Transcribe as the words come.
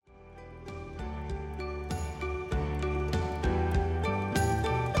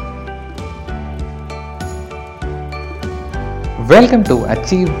Welcome to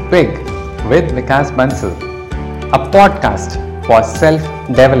Achieve Big with Vikas Bansal, a podcast for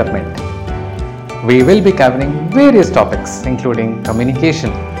self-development. We will be covering various topics including communication,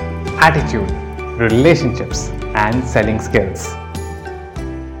 attitude, relationships, and selling skills.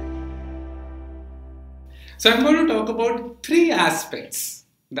 So I'm going to talk about three aspects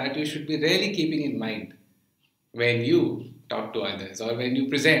that you should be really keeping in mind when you talk to others or when you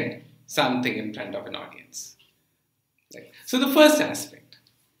present something in front of an audience. So the first aspect,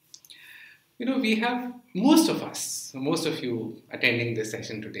 we have most of you attending this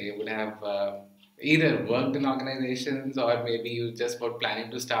session today would have either worked in organizations or maybe you just were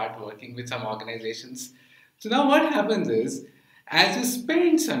planning to start working with some organizations. So now what happens is, as you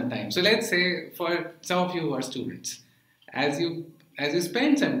spend some time, so let's say for some of you who are students, as you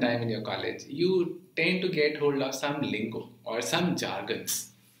spend some time in your college, you tend to get hold of some lingo or some jargons.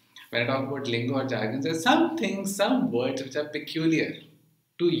 When I talk about lingo or jargons, there's some things, some words which are peculiar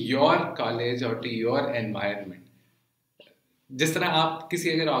to your college or to your environment. जिस तरह आप किसी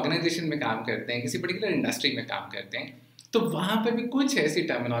अगर organisation में काम करते हैं, किसी पर्टिकुलर इंडस्ट्री में काम करते हैं, तो वहाँ पर भी कुछ ऐसी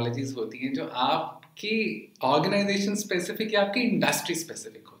टर्मिनोलॉजीज होती हैं जो आपकी ऑर्गेनाइजेशन स्पेसिफिक या आपकी इंडस्ट्री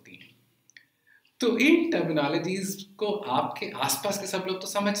स्पेसिफिक होती हैं. तो इन टर्मिनोलॉजीज को आपके आसपास के सब लोग तो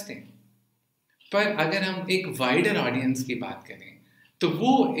समझते हैं, पर अगर हम एक वाइडर ऑडियंस की बात करें तो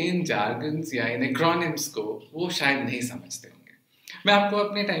वो इन जार्गन्स या इन एक्रोनिम्स को वो शायद नहीं समझते होंगे. मैं आपको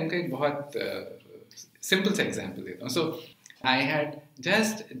अपने टाइम का एक बहुत सिंपल सा एग्जांपल देता हूँ. सो I had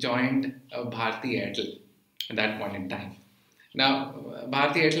just joined Bharti Airtel at that point in time. Now,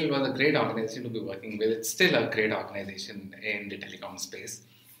 Bharti Airtel was a great organization to be working with. It's still a great organization in the telecom space.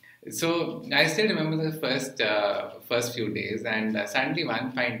 So I still remember the first few days, and suddenly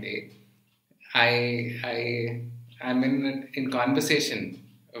one fine day, I'm in conversation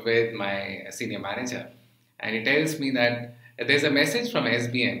with my senior manager, and he tells me that there's a message from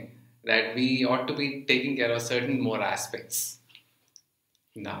SBM that we ought to be taking care of certain more aspects.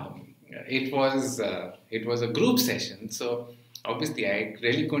 Now, it was a group session, so obviously I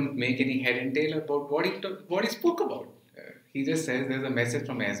really couldn't make any head and tail about what he spoke about. He just says there's a message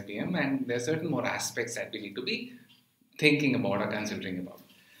from SBM and there are certain more aspects that we need to be thinking about or considering about.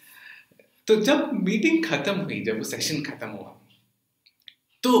 तो जब meeting खत्म हुई, जब वो session खत्म हुआ,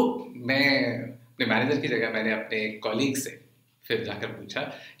 तो मैं अपने मैनेजर की जगह मैंने अपने कॉलीग से फिर जाकर पूछा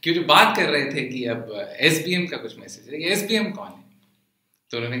कि जो बात कर रहे थे कि अब SBM का कुछ मैसेज है, ये SBM कौन है?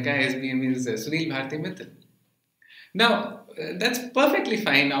 तो उन्होंने कहा SBM is Sunil Bharti Mittal. Now that's perfectly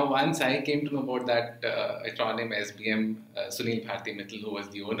fine. Now once I came to know about that acronym SBM, Sunil Bharti Mittal, who was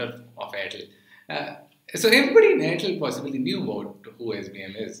the owner of Airtel. So everybody in Airtel possibly knew about who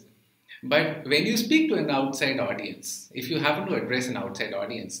SBM is. But when you speak to an outside audience, if you happen to address an outside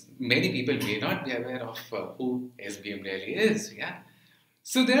audience, many people may not be aware of who SBM really is. Yeah.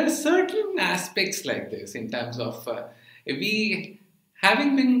 So there are certain aspects like this in terms of we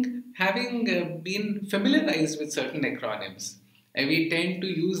having been familiarized with certain acronyms, and we tend to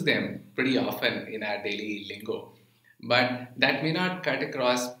use them pretty often in our daily lingo. But that may not cut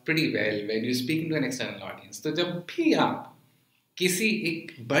across pretty well when you're speaking to an external audience. तो जब भी आप किसी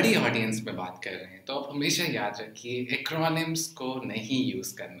एक बड़ी audience में बात कर रहे हैं तो आप हमेशा याद रखिए एक्रोनिम्स को नहीं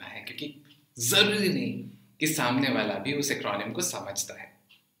यूज करना है, क्योंकि जरूरी नहीं कि सामने वाला भी उस एक्रोनिम को समझता है.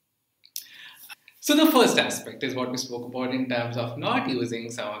 So the first aspect is what we spoke about in terms of not using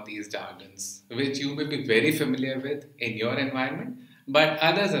some of these jargons which you may be very familiar with in your environment, but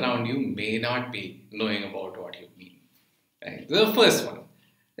others around you may not be knowing about what you mean. Right? The first one.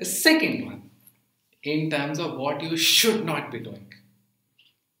 The second one, in terms of what you should not be doing.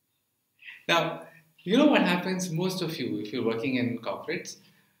 Now, you know what happens? Most of you, if you're working in corporates,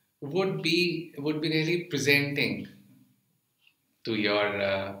 would be really presenting to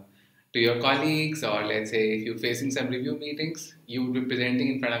your colleagues, or let's say if you're facing some review meetings, you would be presenting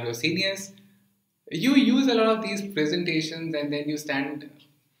in front of your seniors. You use a lot of these presentations and then you stand.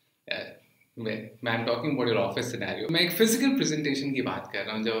 I'm talking about your office scenario. मैं एक physical presentation की बात कर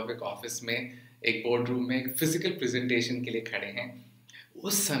रहा हूँ. जब आप एक ऑफिस में एक बोर्ड रूम में एक फिजिकल प्रेजेंटेशन के लिए खड़े हैं,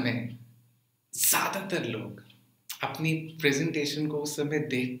 उस समय ज़्यादातर लोग अपनी प्रेजेंटेशन को उस समय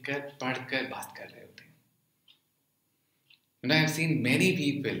देखकर पढ़कर बात कर रहे होते हैं. And I have seen many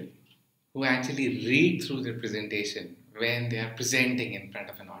people who actually read through their presentation when they are presenting in front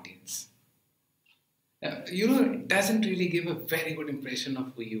of an audience. It doesn't really give a very good impression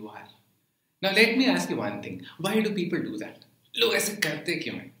of who you are. Now let me ask you one thing. Why do people do that? लोग ऐसे करते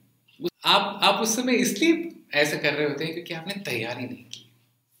क्यों हैं? आप उस समय इसलिए ऐसा कर रहे होते हैं क्योंकि आपने तैयारी नहीं की.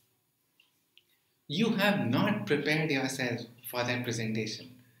 You have not prepared yourself for that presentation.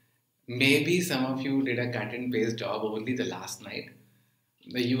 Maybe some of you did a cut and paste job only the last night.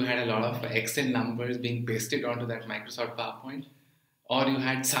 You had a lot of Excel numbers being pasted onto that Microsoft PowerPoint, or you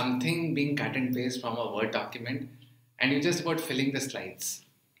had something being cut and paste from a Word document, and you're just about filling the slides.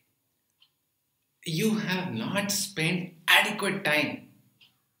 You have not spent adequate time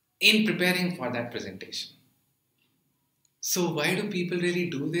in preparing for that presentation. So why do people really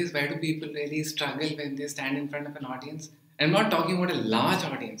do this? Why do people really struggle when they stand in front of an audience? I'm not talking about a large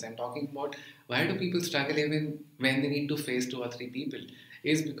audience. I'm talking about why do people struggle even when they need to face 2 or 3 people?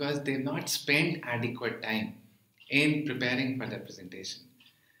 Is because they've not spent adequate time in preparing for that presentation.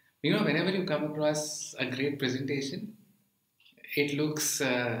 Whenever you come across a great presentation, it looks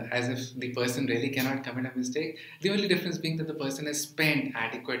as if the person really cannot commit a mistake. The only difference being that the person has spent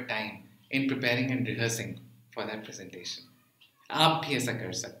adequate time in preparing and rehearsing for that presentation. आप भी ऐसा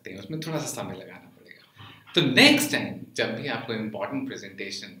कर सकते हैं, उसमें थोड़ा सा समय लगाना पड़ेगा. तो नेक्स्ट टाइम जब भी आपको इम्पोर्टेंट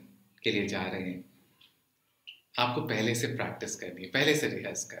प्रेजेंटेशन के लिए जा रहे हैं, आपको पहले से प्रैक्टिस करनी है, पहले से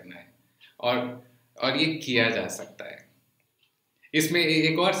रिहर्स करना है, और ये किया जा सकता है. इसमें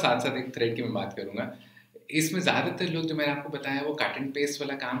एक और साथ साथ एक थ्रेड की मैं बात करूँगा. इसमें ज़्यादातर लोग जो मैंने आपको बताया वो कट एंड पेस्ट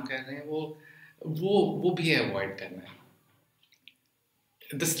वाला काम कर रहे हैं, वो भी अवॉइड करना है.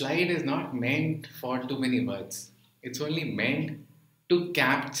 The slide is not meant for too many words. It's only meant to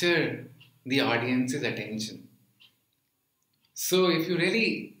capture the audience's attention. So if you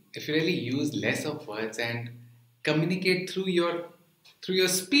really use less of words and communicate through your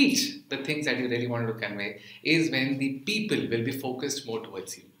speech the things that you really want to convey, is when the people will be focused more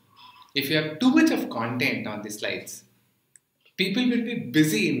towards you. If you have too much of content on the slides, people will be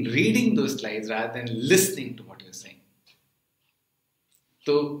busy in reading those slides rather than listening to what you're saying.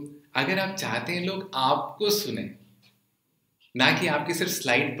 तो अगर आप चाहते हैं लोग आपको सुने, ना कि आपकी सिर्फ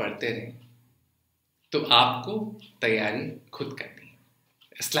स्लाइड पढ़ते रहें, तो आपको तैयारी खुद करनी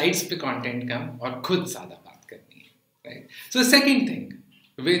है. स्लाइड्स पे कंटेंट कम और खुद ज़्यादा बात करनी है. Right? So the second thing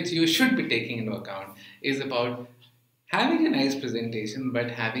which you should be taking into account is about having a nice presentation,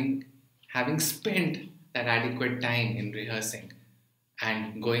 but having spent that adequate time in rehearsing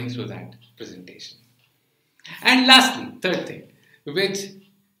and going through that presentation. And lastly, third thing, which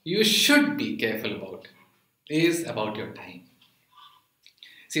you should be careful about, is about your time.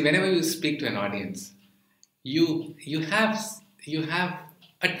 See, whenever you speak to an audience, you have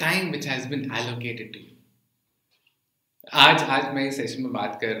a time which has been allocated to you. आज मैं इस session में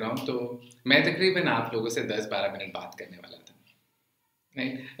बात कर रहा हूँ, तो मैं तकरीबन आप लोगों से 10-12 मिनट बात करने वाला था.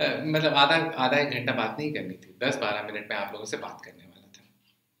 नहीं, मतलब आधा एक घंटा बात नहीं करनी थी, 10-12 मिनट में आप लोगों से बात करने वाला था.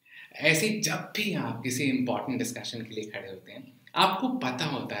 ऐसे जब भी आप किसी इंपॉर्टेंट डिस्कशन के लिए खड़े होते हैं, आपको पता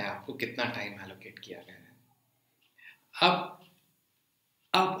होता है आपको कितना टाइम एलोकेट किया गया है. अब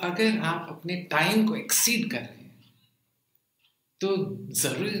अगर आप अपने टाइम को एक्सीड कर रहे हैं, तो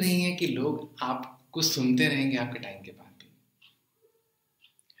जरूरी नहीं है कि लोग आपको सुनते रहेंगे आपके टाइम के बाद भी.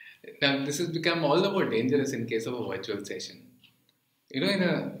 Now, this has become all the more dangerous in case of a virtual session.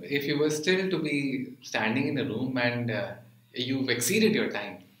 If you were still to be standing in a room and you've exceeded your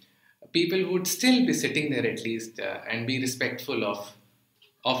time, people would still be sitting there at least and be respectful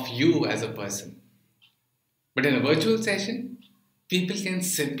of you as a person. But in a virtual session, people can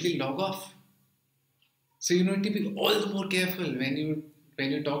simply log off. So you need to be all the more careful when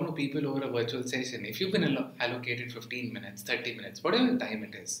you talk to people over a virtual session. If you've been allocated 15 minutes, 30 minutes, whatever time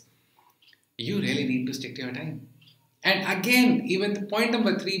it is, you really need to stick to your time. And again, even the point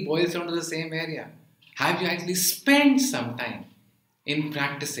number 3 boils down to the same area. Have you actually spent some time in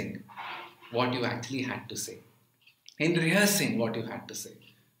practicing what you actually had to say? In rehearsing what you had to say?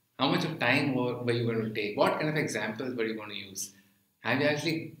 How much of time were you going to take? What kind of examples were you going to use? Have you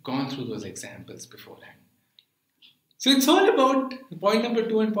actually gone through those examples beforehand? So it's all about point number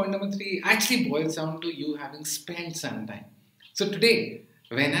 2 and point number 3 actually boils down to you having spent some time. So today,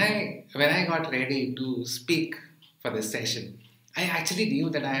 when I got ready to speak for this session, I actually knew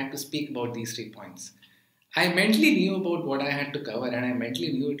that I had to speak about these 3 points. I mentally knew about what I had to cover, and I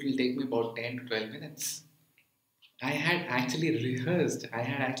mentally knew it will take me about 10 to 12 minutes. I had actually rehearsed, I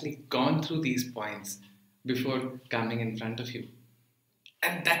had actually gone through these points before coming in front of you.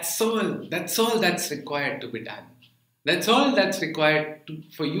 And that's all that's required to be done. That's all that's required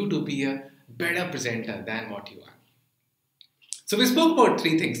for you to be a better presenter than what you are. So we spoke about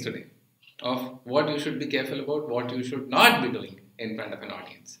 3 things today of what you should be careful about, what you should not be doing in front of an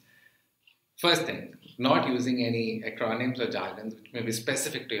audience. First thing, not using any acronyms or jargons which may be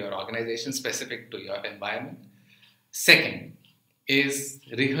specific to your organization, specific to your environment. Second is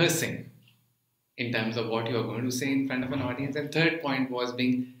rehearsing in terms of what you are going to say in front of an audience. And third point was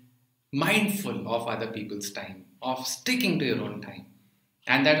being mindful of other people's time, of sticking to your own time.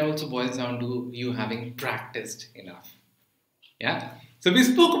 And that also boils down to you having practiced enough. Yeah. So we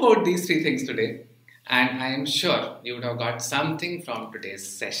spoke about these three things today, and I am sure you would have got something from today's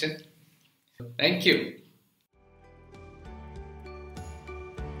session. Thank you.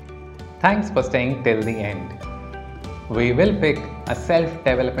 Thanks for staying till the end. We will pick a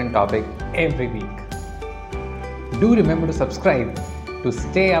self-development topic every week. Do remember to subscribe to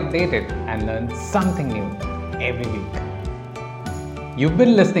stay updated and learn something new every week. You've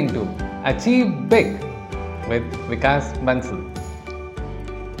been listening to Achieve Big with Vikas Bansal.